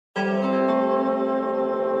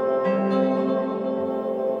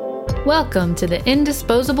Welcome to the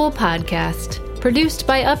Indisposable Podcast, produced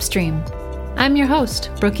by Upstream. I'm your host,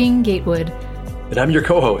 Brookine Gatewood. And I'm your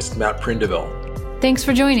co-host, Matt Prindeville. Thanks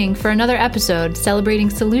for joining for another episode celebrating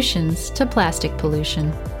solutions to plastic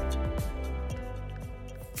pollution.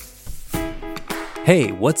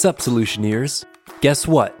 Hey, what's up, Solutioneers? Guess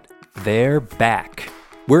what? They're back.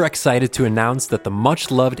 We're excited to announce that the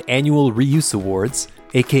much-loved annual Reuse Awards,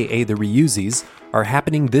 aka the Reusies, are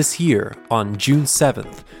happening this year on June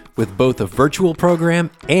 7th, with both a virtual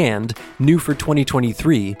program and, new for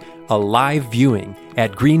 2023, a live viewing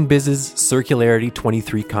at GreenBiz's Circularity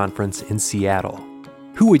 23 conference in Seattle.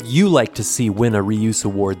 Who would you like to see win a Reuse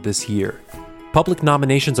Award this year? Public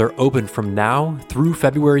nominations are open from now through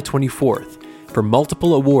February 24th for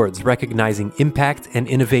multiple awards recognizing impact and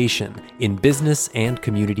innovation in business and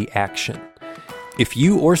community action. If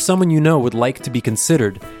you or someone you know would like to be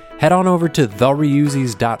considered, head on over to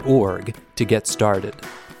thereusies.org to get started.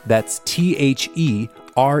 That's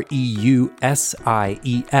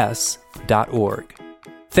THEREUSIES.org.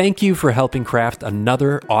 Thank you for helping craft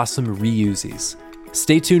another awesome Reusies.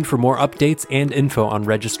 Stay tuned for more updates and info on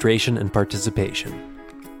registration and participation.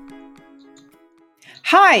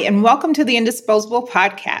 Hi, and welcome to the Indisposable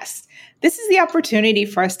Podcast. This is the opportunity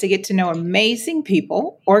for us to get to know amazing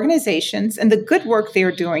people, organizations, and the good work they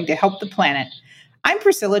are doing to help the planet. I'm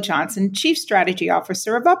Priscilla Johnson, Chief Strategy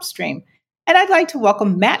Officer of Upstream, and I'd like to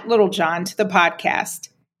welcome Matt Littlejohn to the podcast.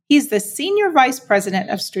 He's the Senior Vice President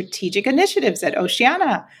of Strategic Initiatives at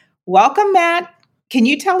Oceana. Welcome, Matt. Can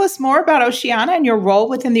you tell us more about Oceana and your role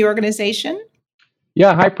within the organization?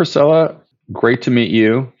 Yeah, hi, Priscilla. Great to meet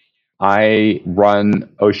you. I run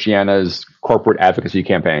Oceana's corporate advocacy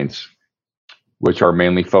campaigns, which are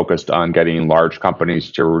mainly focused on getting large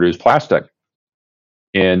companies to reduce plastic.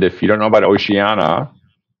 And if you don't know about Oceana,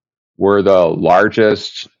 we're the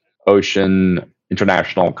largest ocean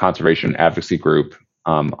international conservation advocacy group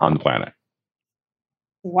on the planet.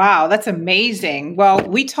 Wow, that's amazing. Well,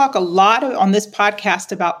 we talk a lot on this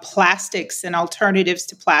podcast about plastics and alternatives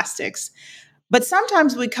to plastics, but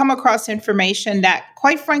sometimes we come across information that,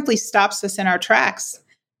 quite frankly, stops us in our tracks.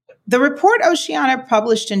 The report Oceana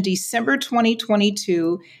published in December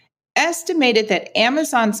 2022 estimated that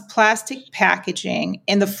Amazon's plastic packaging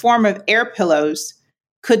in the form of air pillows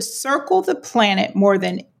could circle the planet more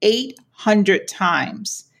than 800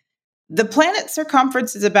 times. The planet's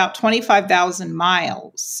circumference is about 25,000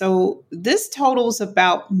 miles, so this totals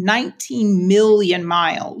about 19 million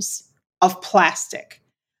miles of plastic.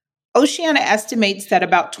 Oceana estimates that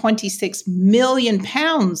about 26 million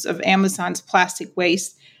pounds of Amazon's plastic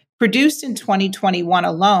waste produced in 2021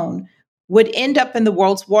 alone would end up in the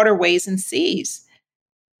world's waterways and seas.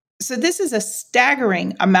 So this is a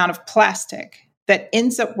staggering amount of plastic that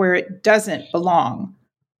ends up where it doesn't belong.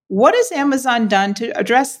 What has Amazon done to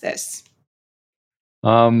address this?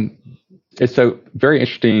 It's a very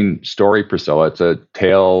interesting story, Priscilla. It's a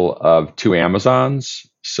tale of two Amazons.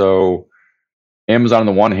 So Amazon, on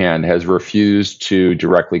the one hand, has refused to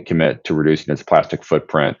directly commit to reducing its plastic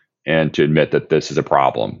footprint and to admit that this is a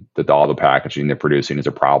problem, that all the packaging they're producing is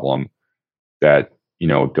a problem, that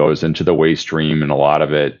goes into the waste stream, and a lot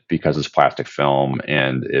of it, because it's plastic film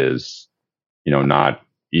and is not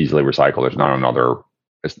easily recycled. There's not another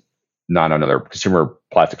consumer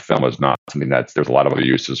plastic film is not something there's a lot of other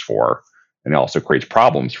uses for, and it also creates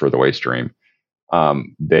problems for the waste stream.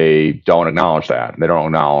 They don't acknowledge that. They don't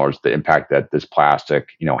acknowledge the impact that this plastic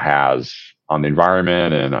has on the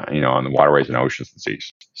environment and on the waterways and oceans and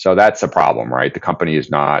seas. So that's a problem, right? The company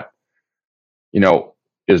is not dealing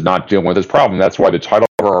with this problem. That's why the title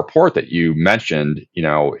of our report that you mentioned,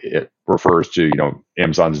 it refers to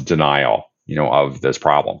Amazon's denial of this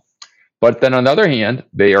problem. But then on the other hand,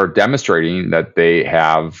 they are demonstrating that they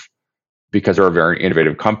have, because they're a very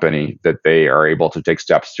innovative company, that they are able to take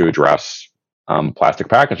steps to address plastic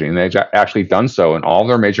packaging. And they've actually done so in all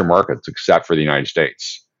their major markets except for the United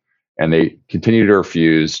States. And they continue to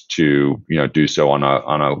refuse to do so on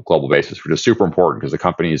a global basis, which is super important because the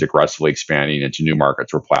company is aggressively expanding into new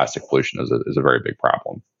markets where plastic pollution is a very big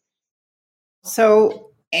problem.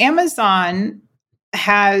 So Amazon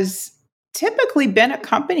has typically been a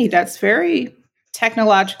company that's very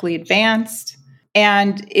technologically advanced,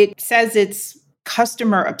 and it says it's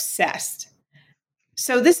customer obsessed.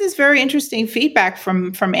 So this is very interesting feedback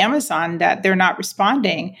from Amazon that they're not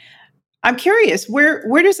responding. I'm curious,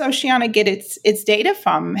 where does Oceana get its data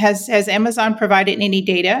from? Has Amazon provided any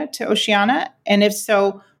data to Oceana? And if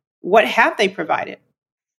so, what have they provided?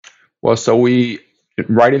 Well, so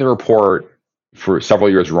writing the report for several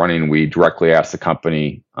years running, we directly asked the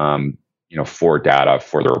company for data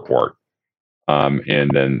for the report.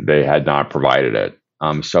 And then they had not provided it.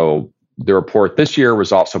 So the report this year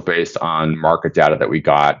was also based on market data that we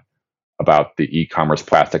got about the e-commerce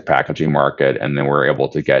plastic packaging market, and then we're able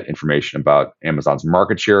to get information about Amazon's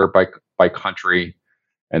market share by country,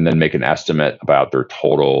 and then make an estimate about their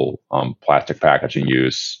total plastic packaging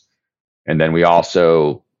use. And then we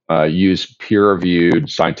also use peer-reviewed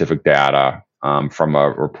scientific data from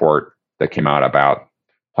a report that came out about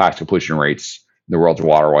plastic pollution rates in the world's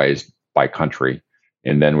waterways by country.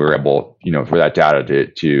 And then we were able, for that data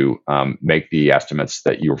to make the estimates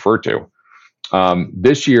that you referred to.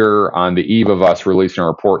 This year, on the eve of us releasing a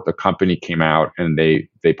report, the company came out and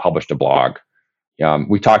they published a blog.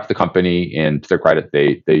 We talked to the company, and to their credit,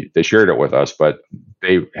 they shared it with us. But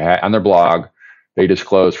they on their blog, they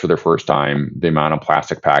disclosed for the first time the amount of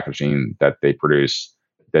plastic packaging that they produce,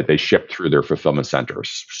 that they ship through their fulfillment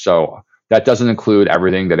centers. So that doesn't include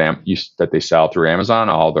everything that they sell through Amazon,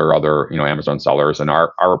 all their other Amazon sellers, and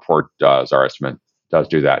our report does. Our estimate does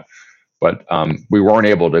do that. But we weren't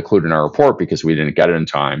able to include it in our report because we didn't get it in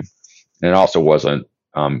time, and it also wasn't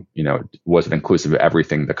inclusive of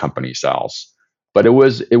everything the company sells. But it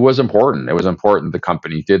was important. It was important the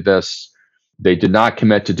company did this. They did not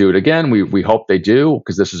commit to do it again. We hope they do,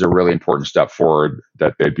 because this is a really important step forward,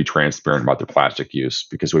 that they'd be transparent about their plastic use,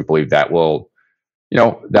 because we believe that will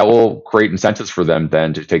create incentives for them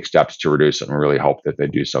then to take steps to reduce it, and we really hope that they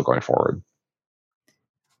do so going forward.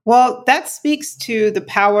 Well, that speaks to the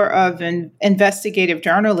power of investigative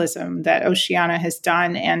journalism that Oceana has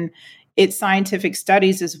done, and its scientific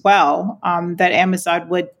studies as well, that Amazon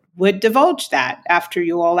would divulge that after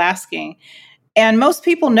you all asking. And most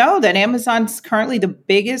people know that Amazon's currently the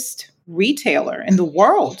biggest retailer in the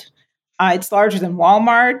world. It's larger than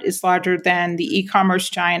Walmart. It's larger than the e-commerce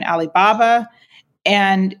giant Alibaba.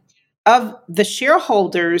 And of the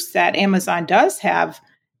shareholders that Amazon does have,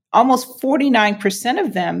 almost 49%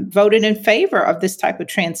 of them voted in favor of this type of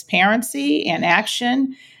transparency and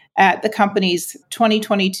action at the company's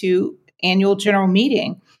 2022 annual general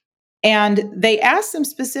meeting. And they asked them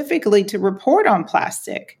specifically to report on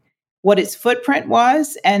plastic, what its footprint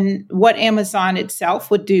was, and what Amazon itself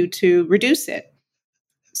would do to reduce it.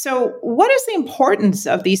 So what is the importance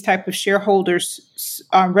of these type of shareholders'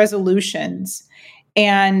 resolutions,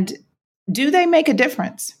 and do they make a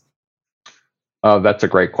difference? That's a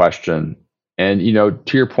great question. And,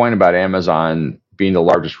 to your point about Amazon being the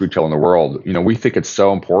largest retailer in the world, we think it's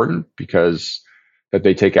so important that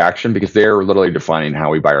they take action, because they're literally defining how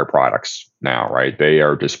we buy our products now, right? They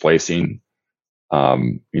are displacing,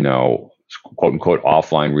 quote unquote,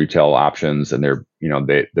 offline retail options. And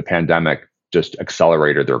the pandemic just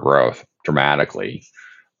accelerated their growth dramatically.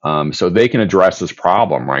 So they can address this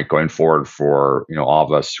problem, right, going forward for, all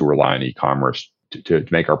of us who rely on e-commerce to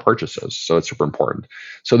make our purchases. So it's super important.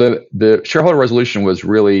 So the shareholder resolution was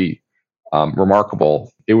really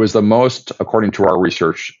remarkable. It was the most, according to our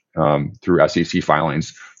research through SEC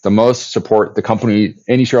filings, the most support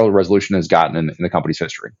any shareholder resolution has gotten in the company's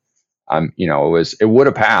history. It would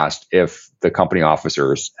have passed if the company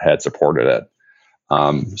officers had supported it.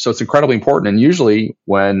 So it's incredibly important. And usually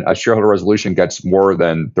when a shareholder resolution gets more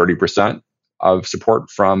than 30% of support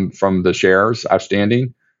from the shares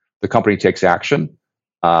outstanding, the company takes action.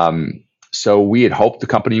 So we had hoped the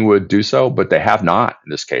company would do so, but they have not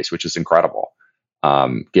in this case, which is incredible,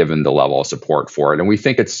 given the level of support for it. And we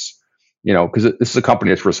think it's, because this is a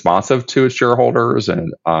company that's responsive to its shareholders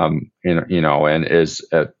and is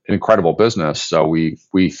an incredible business. So we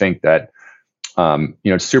think that,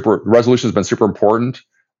 resolution has been super important.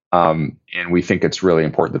 And we think it's really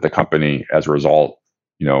important that the company, as a result,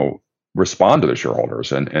 respond to the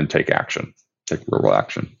shareholders and take real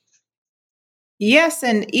action. Yes,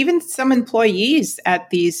 and even some employees at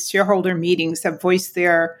these shareholder meetings have voiced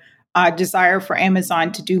their desire for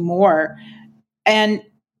Amazon to do more. And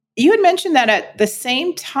you had mentioned that at the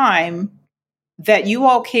same time that you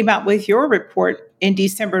all came out with your report in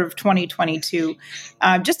December of 2022,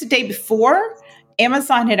 just a day before,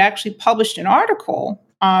 Amazon had actually published an article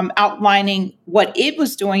outlining what it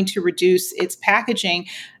was doing to reduce its packaging.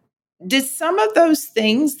 Did some of those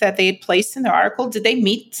things that they had placed in the article, did they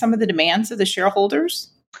meet some of the demands of the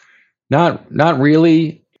shareholders? Not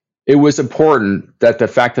really. It was important that the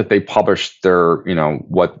fact that they published their,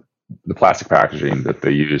 what the plastic packaging that they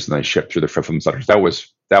use and they ship through the fulfillment centers, that was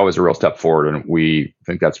a real step forward. And we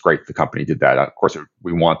think that's great the company did that. Of course,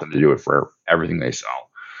 we want them to do it for everything they sell.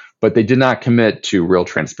 But they did not commit to real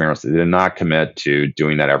transparency. They did not commit to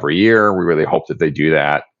doing that every year. We really hope that they do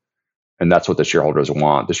that. And that's what the shareholders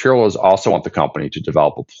want. The shareholders also want the company to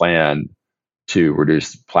develop a plan to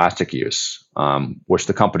reduce plastic use, which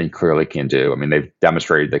the company clearly can do. I mean, they've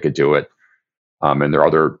demonstrated they could do it. And their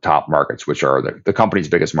other top markets, which are the company's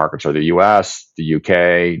biggest markets, are the U.S., the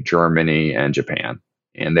UK, Germany, and Japan.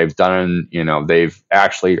 And they've done,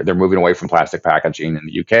 they're moving away from plastic packaging in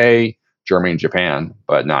the UK, Germany, and Japan,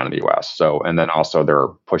 but not in the U.S. And then also they're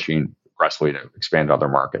pushing aggressively to expand to other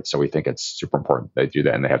markets. So we think it's super important they do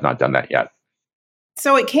that, and they have not done that yet.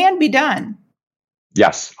 So it can be done.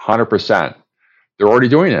 Yes, 100%. They're already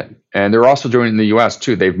doing it. And they're also doing it in the U.S.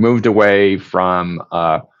 too. They've moved away from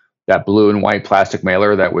that blue and white plastic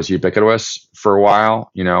mailer that was ubiquitous for a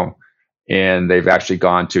while, and they've actually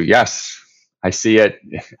gone to, yes, I see it.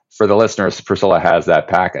 For the listeners, Priscilla has that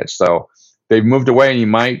package. So they've moved away, and you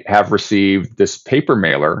might have received this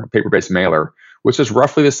paper-based mailer, which is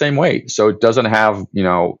roughly the same weight. So it doesn't have,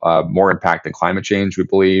 more impact than climate change, we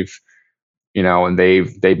believe, and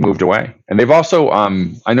they've moved away. And they've also, I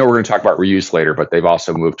know we're going to talk about reuse later, but they've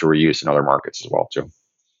also moved to reuse in other markets as well, too.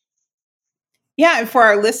 Yeah, and for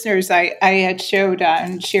our listeners, I had showed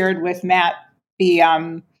and shared with Matt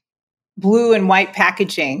the blue and white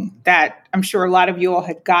packaging that I'm sure a lot of you all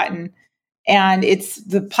had gotten, and it's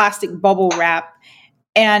the plastic bubble wrap.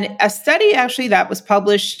 And a study actually that was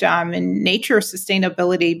published in Nature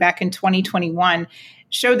Sustainability back in 2021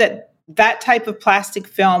 showed that type of plastic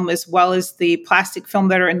film, as well as the plastic film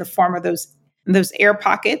that are in the form of those air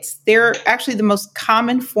pockets, they're actually the most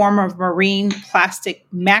common form of marine plastic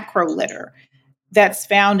macro litter that's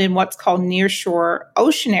found in what's called nearshore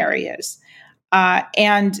ocean areas.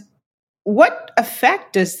 And what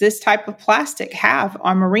effect does this type of plastic have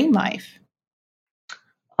on marine life?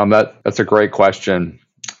 That's a great question.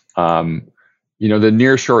 The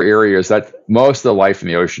nearshore areas, that most of the life in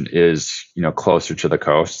the ocean is, closer to the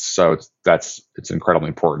coast. So it's incredibly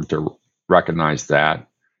important to recognize that.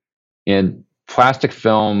 And plastic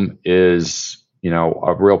film is,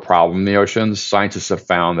 a real problem in the oceans. Scientists have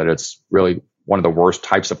found that it's really one of the worst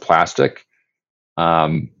types of plastic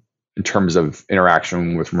in terms of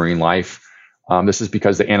interaction with marine life. This is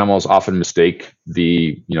because the animals often mistake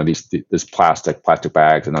this plastic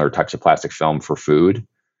bags and other types of plastic film for food.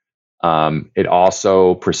 It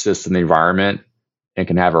also persists in the environment and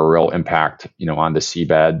can have a real impact, on the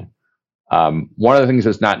seabed. One of the things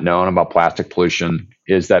that's not known about plastic pollution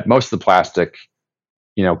is that most of the plastic,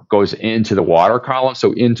 goes into the water column,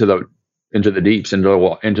 so into the deeps, into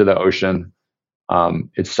the ocean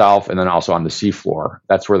itself, and then also on the seafloor.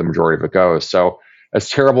 That's where the majority of it goes. So as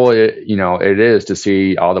terrible it is to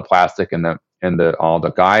see all the plastic and all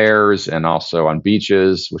the gyres, and also on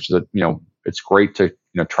beaches, which is it's great to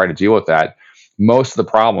try to deal with that. Most of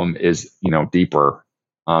the problem is deeper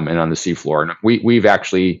and on the seafloor. And we've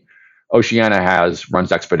actually, Oceana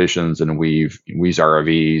runs expeditions, and we've used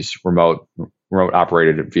ROVs, remote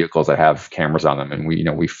operated vehicles that have cameras on them, and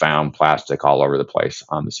we found plastic all over the place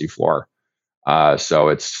on the seafloor. So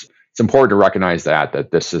it's important to recognize that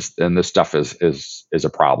this stuff is a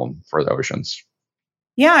problem for the oceans.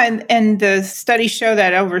 Yeah, and the studies show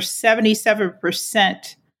that over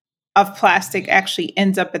 77% of plastic actually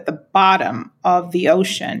ends up at the bottom of the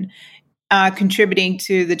ocean, contributing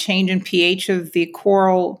to the change in pH of the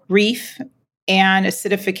coral reef and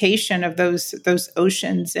acidification of those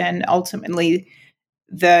oceans, and ultimately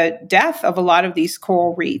the death of a lot of these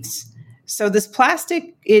coral reefs. So this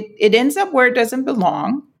plastic, it ends up where it doesn't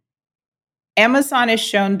belong. Amazon has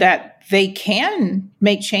shown that they can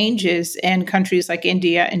make changes in countries like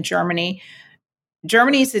India and Germany.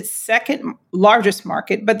 Germany is its second largest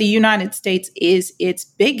market, but the United States is its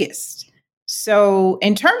biggest. So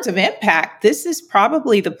in terms of impact, this is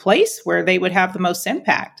probably the place where they would have the most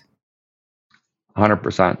impact.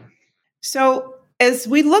 100%. So as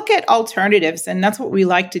we look at alternatives, and that's what we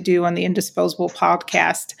like to do on the Indisposable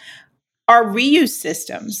podcast, are reuse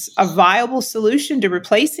systems a viable solution to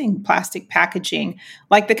replacing plastic packaging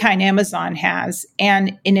like the kind Amazon has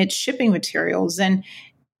and in its shipping materials? And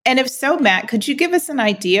if so, Matt, could you give us an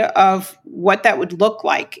idea of what that would look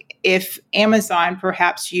like if Amazon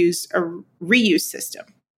perhaps used a reuse system?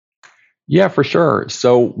 Yeah, for sure.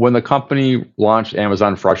 So when the company launched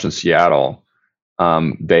Amazon Fresh in Seattle,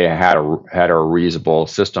 they had a reusable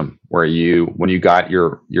system where when you got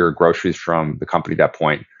your groceries from the company at that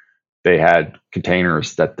point, they had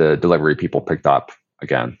containers that the delivery people picked up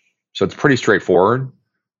again. So it's pretty straightforward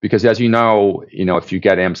because, as you know, if you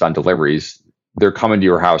get Amazon deliveries, they're coming to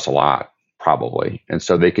your house a lot, probably. And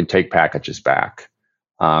so they can take packages back.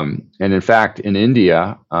 And in fact, in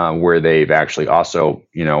India, where they've actually also,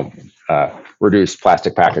 reduced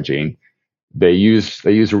plastic packaging, they use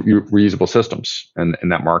reusable systems in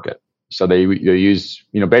that market. So they use,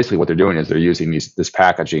 basically what they're doing is they're using this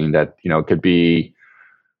packaging that, could be,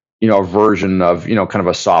 a version of, kind of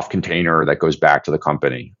a soft container that goes back to the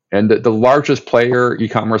company. And the largest player,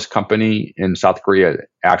 e-commerce company in South Korea,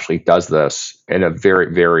 actually does this at a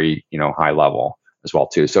very, very high level as well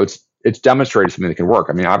too. So it's demonstrated something that can work.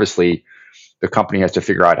 I mean, obviously, the company has to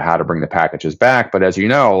figure out how to bring the packages back. But as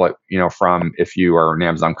from if you are an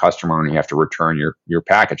Amazon customer and you have to return your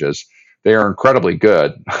packages, they are incredibly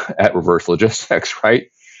good at reverse logistics, right?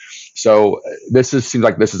 So seems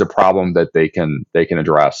like this is a problem that they can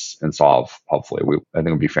address and solve. Hopefully, I think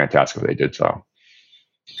it would be fantastic if they did so.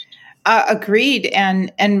 Agreed,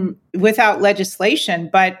 and without legislation,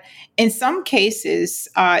 but in some cases,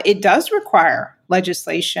 it does require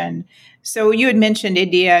legislation. So you had mentioned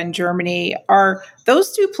India and Germany. Are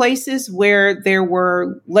those two places where there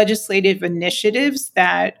were legislative initiatives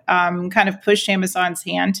that kind of pushed Amazon's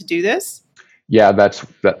hand to do this? Yeah, that's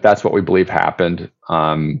what we believe happened.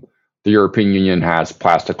 The European Union has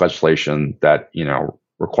plastic legislation that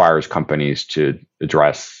requires companies to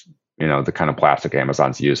address the kind of plastic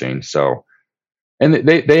Amazon's using. So, and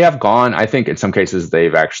they have gone, I think in some cases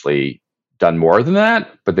they've actually done more than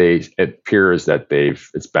that, but it appears that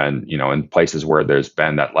it's been, in places where there's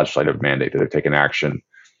been that legislative mandate that they've taken action.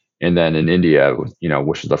 And then in India,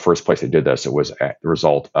 which is the first place they did this, it was the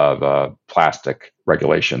result of a plastic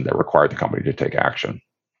regulation that required the company to take action.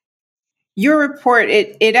 Your report,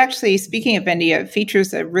 it actually, speaking of India,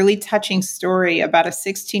 features a really touching story about a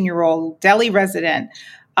 16-year-old Delhi resident,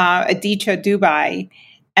 Aditya Dubai,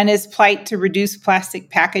 and his plight to reduce plastic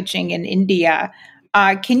packaging in India.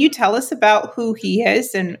 Can you tell us about who he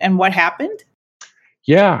is and what happened?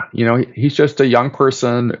 Yeah, he's just a young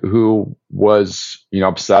person who was,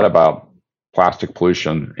 upset about plastic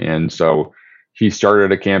pollution. And so he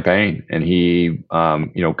started a campaign and he,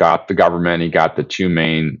 got the government, he got the two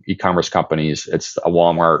main e-commerce companies. It's a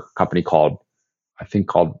Walmart company called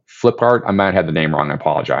Flipkart. I might have the name wrong. I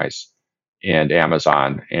apologize. And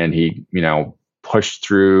Amazon. And he, pushed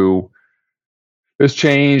through this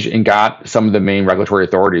change and got some of the main regulatory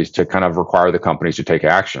authorities to kind of require the companies to take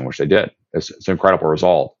action, which they did. It's an incredible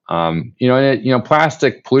result.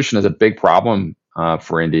 Plastic pollution is a big problem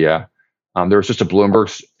for India. There was just a Bloomberg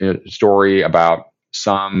story about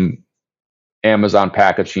some Amazon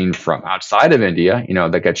packaging from outside of India,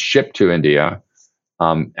 that gets shipped to India,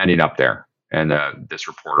 ending up there. And this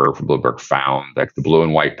reporter from Bloomberg found that the blue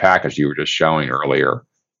and white package you were just showing earlier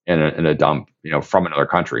in a dump, from another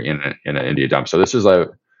country in an India dump. So this is an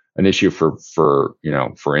issue for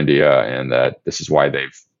India, and that this is why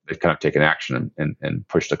they've kind of taken action and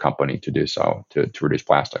pushed the company to do so to reduce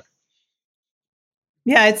plastic.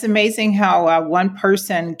 Yeah, it's amazing how one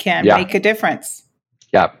person can make a difference.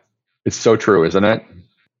 Yeah, it's so true, isn't it?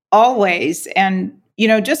 Always. And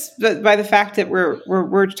just by the fact that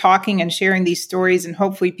we're talking and sharing these stories, and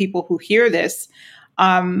hopefully people who hear this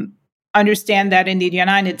understand that in the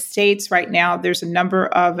United States right now, there's a number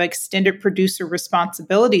of extended producer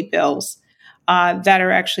responsibility bills that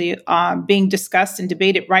are actually being discussed and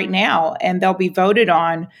debated right now, and they'll be voted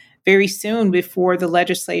on very soon before the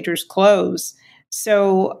legislatures close.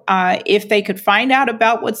 So if they could find out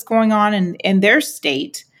about what's going on in their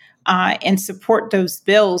state and support those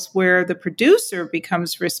bills where the producer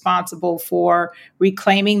becomes responsible for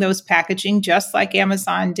reclaiming those packaging, just like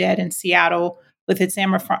Amazon did in Seattle with its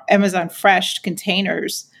Amazon Fresh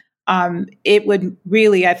containers, it would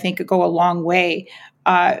really, I think, go a long way,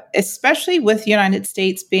 especially with the United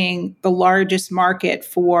States being the largest market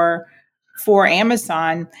for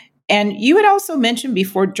Amazon. And you had also mentioned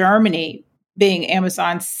before Germany being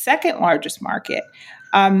Amazon's second largest market.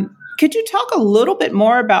 Could you talk a little bit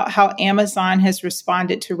more about how Amazon has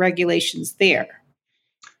responded to regulations there?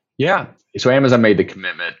 Yeah. So Amazon made the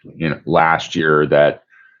commitment, last year that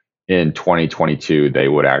in 2022 they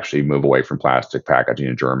would actually move away from plastic packaging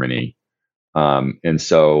in Germany.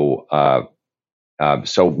 So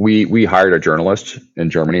we hired a journalist in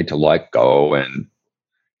Germany to go, and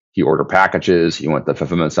he ordered packages. He went to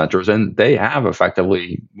fulfillment centers, and they have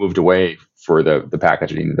effectively moved away for the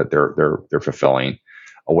packaging that they're fulfilling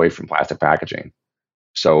away from plastic packaging.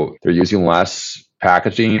 So they're using less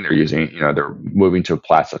packaging. They're using, they're moving to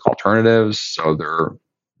plastic alternatives. So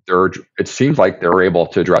it seems like they're able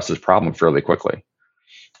to address this problem fairly quickly.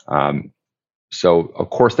 So of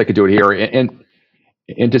course they could do it here.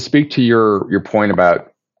 And to speak to your point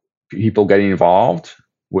about people getting involved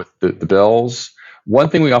with the bills, one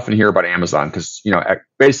thing we often hear about Amazon, because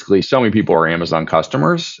basically so many people are Amazon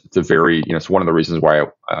customers. It's it's one of the reasons why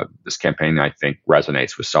this campaign, I think,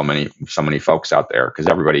 resonates with so many folks out there, because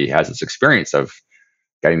everybody has this experience of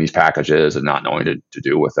getting these packages and not knowing to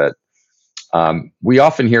do with it. We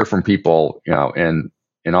often hear from people, and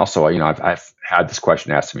also, I've had this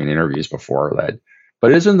question asked to me in interviews before, that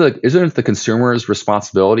But isn't it the consumer's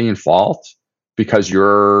responsibility and fault because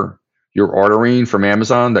you're ordering from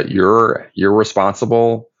Amazon that you're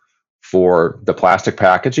responsible for the plastic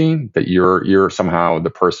packaging, that you're somehow the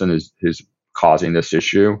person who's causing this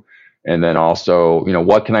issue? And then also,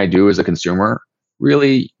 what can I do as a consumer?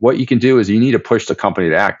 Really, what you can do is you need to push the company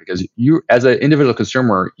to act, because you, as an individual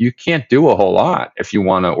consumer, you can't do a whole lot if you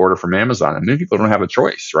want to order from Amazon. And many people don't have a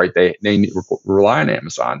choice, right? They rely on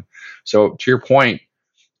Amazon. So to your point,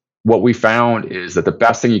 what we found is that the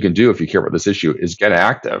best thing you can do if you care about this issue is get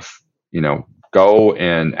active. Go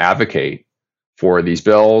and advocate for these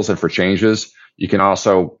bills and for changes. You can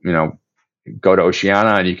also, go to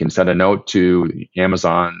Oceana and you can send a note to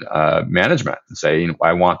Amazon management and say,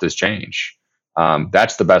 I want this change.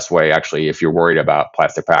 That's the best way, actually, if you're worried about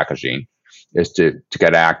plastic packaging, is to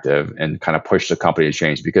get active and kind of push the company to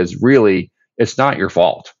change, because really it's not your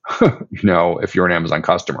fault. If you're an Amazon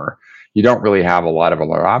customer, you don't really have a lot of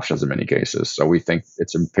other options in many cases. So we think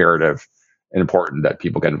it's imperative and important that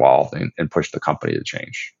people get involved and push the company to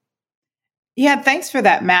change. Yeah, thanks for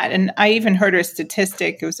that, Matt. And I even heard a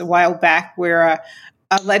statistic, it was a while back, where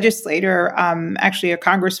a legislator, actually a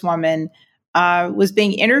congresswoman, was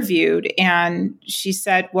being interviewed, and she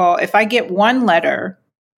said, well, if I get one letter,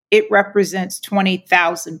 it represents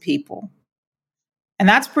 20,000 people. And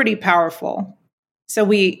that's pretty powerful. So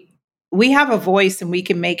we have a voice and we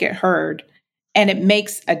can make it heard, and it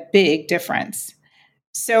makes a big difference.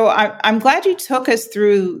 So I'm glad you took us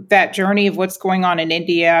through that journey of what's going on in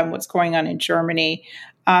India and what's going on in Germany.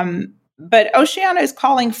 But Oceana is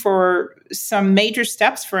calling for some major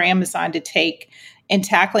steps for Amazon to take in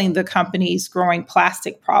tackling the company's growing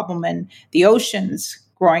plastic problem and the ocean's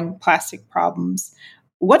growing plastic problems.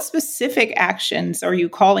 What specific actions are you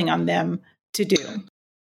calling on them to do?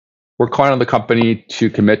 We're calling on the company to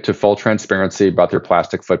commit to full transparency about their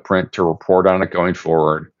plastic footprint, to report on it going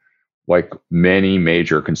forward, like many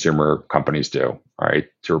major consumer companies do, right?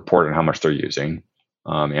 To report on how much they're using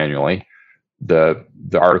annually. The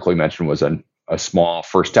article you mentioned was a small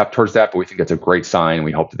first step towards that, but we think it's a great sign.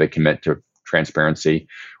 We hope that they commit to transparency.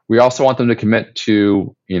 We also want them to commit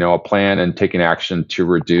to, a plan and taking action to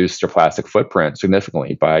reduce their plastic footprint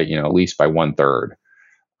significantly by, at least by 1/3,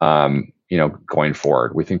 going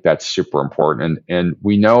forward. We think that's super important. And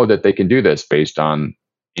we know that they can do this based on,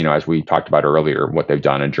 as we talked about earlier, what they've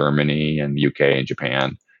done in Germany and the UK and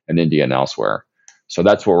Japan and India and elsewhere. So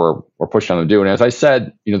that's what we're pushing them to do. And as I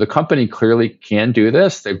said, the company clearly can do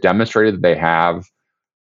this. They've demonstrated that they have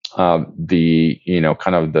the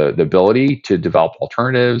ability to develop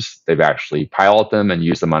alternatives. They've actually piloted them and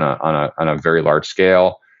used them on a very large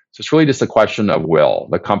scale. So it's really just a question of will.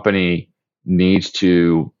 The company needs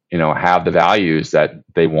to have the values that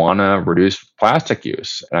they want to reduce plastic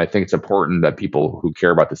use. And I think it's important that people who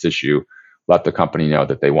care about this issue let the company know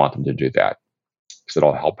that they want them to do that, because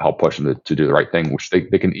it'll help push them to do the right thing, which they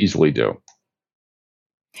can easily do.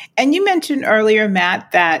 And you mentioned earlier,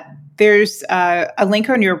 Matt, that there's a link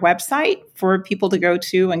on your website for people to go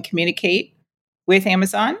to and communicate with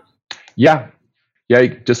Amazon. Yeah.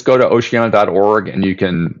 Just go to oceana.org and you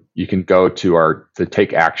can go to the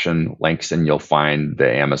Take Action links and you'll find the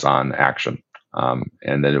Amazon action.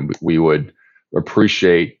 And then we would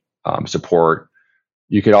appreciate support.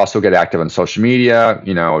 You could also get active on social media,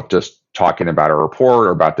 just talking about a report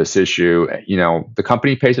or about this issue. The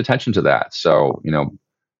company pays attention to that. So,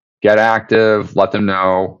 get active, let them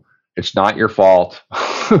know it's not your fault.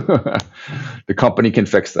 The company can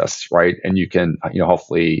fix this, right? And you can,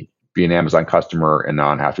 hopefully be an Amazon customer and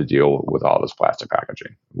not have to deal with all this plastic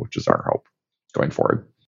packaging, which is our hope going forward.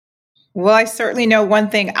 Well, I certainly know one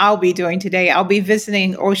thing I'll be doing today. I'll be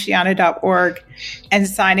visiting oceana.org and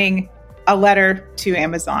signing a letter to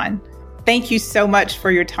Amazon. Thank you so much for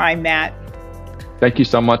your time, Matt. Thank you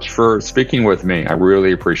so much for speaking with me. I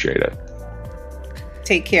really appreciate it.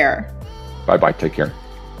 Take care. Bye-bye. Take care.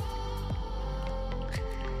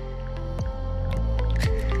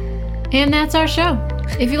 And that's our show.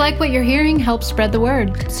 If you like what you're hearing, help spread the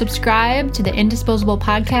word. Subscribe to the Indisposable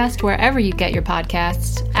Podcast wherever you get your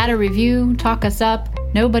podcasts. Add a review, talk us up.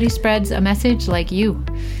 Nobody spreads a message like you.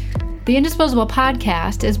 The Indisposable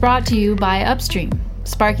Podcast is brought to you by Upstream,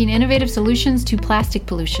 sparking innovative solutions to plastic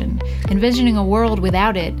pollution, envisioning a world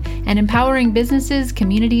without it, and empowering businesses,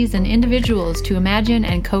 communities, and individuals to imagine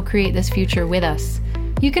and co-create this future with us.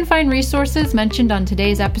 You can find resources mentioned on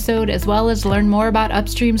today's episode, as well as learn more about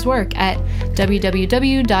Upstream's work at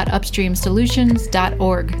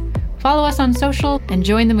www.upstreamsolutions.org. Follow us on social and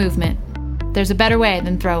join the movement. There's a better way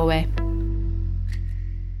than throwaway.